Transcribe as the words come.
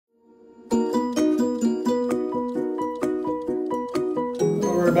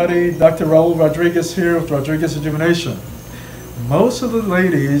everybody. Dr. Raul Rodriguez here with Rodriguez Rejuvenation. Most of the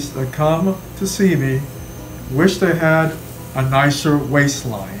ladies that come to see me wish they had a nicer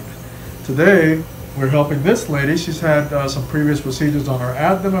waistline. Today, we're helping this lady. She's had some previous procedures on her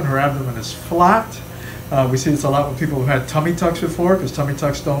abdomen. Her abdomen is flat. We see this a lot with people who've had tummy tucks before, because tummy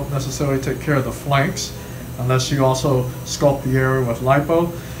tucks don't necessarily take care of the flanks unless you also sculpt the area with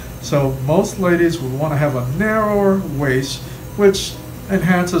lipo. So most ladies would want to have a narrower waist, which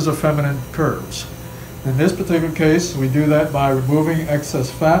enhances the feminine curves. In this particular case, we do that by removing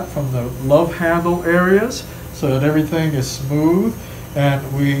excess fat from the love handle areas so that everything is smooth, and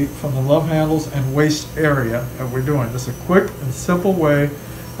from the love handles and waist area that we're doing. This is a quick and simple way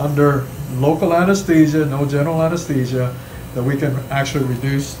under local anesthesia, no general anesthesia, that we can actually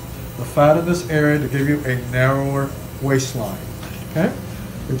reduce the fat in this area to give you a narrower waistline. Okay?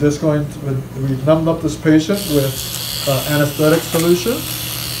 We're just going to, we've numbed up this patient with anesthetic solution,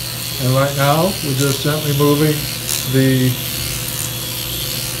 and right now we're just gently moving the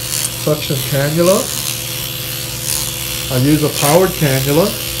suction cannula. I use a powered cannula,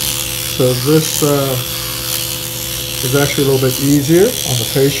 so this is actually a little bit easier on the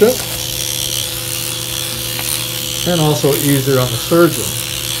patient and also easier on the surgeon.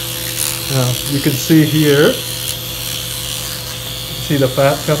 Now you can see here, see the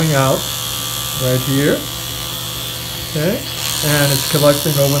fat coming out right here, okay, and it's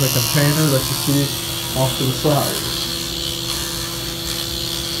collecting over the container that you see off to the side.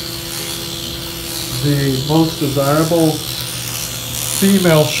 The most desirable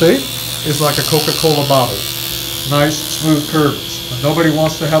female shape is like a Coca-Cola bottle. Nice, smooth curves. But nobody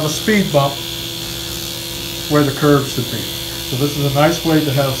wants to have a speed bump where the curves should be. So this is a nice way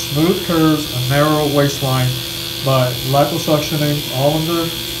to have smooth curves, a narrow waistline, by liposuctioning all under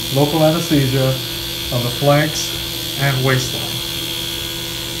local anesthesia of the flanks and waistline.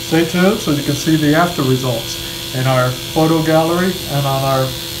 Stay tuned so you can see the after results in our photo gallery and on our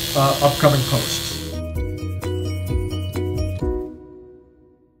upcoming posts.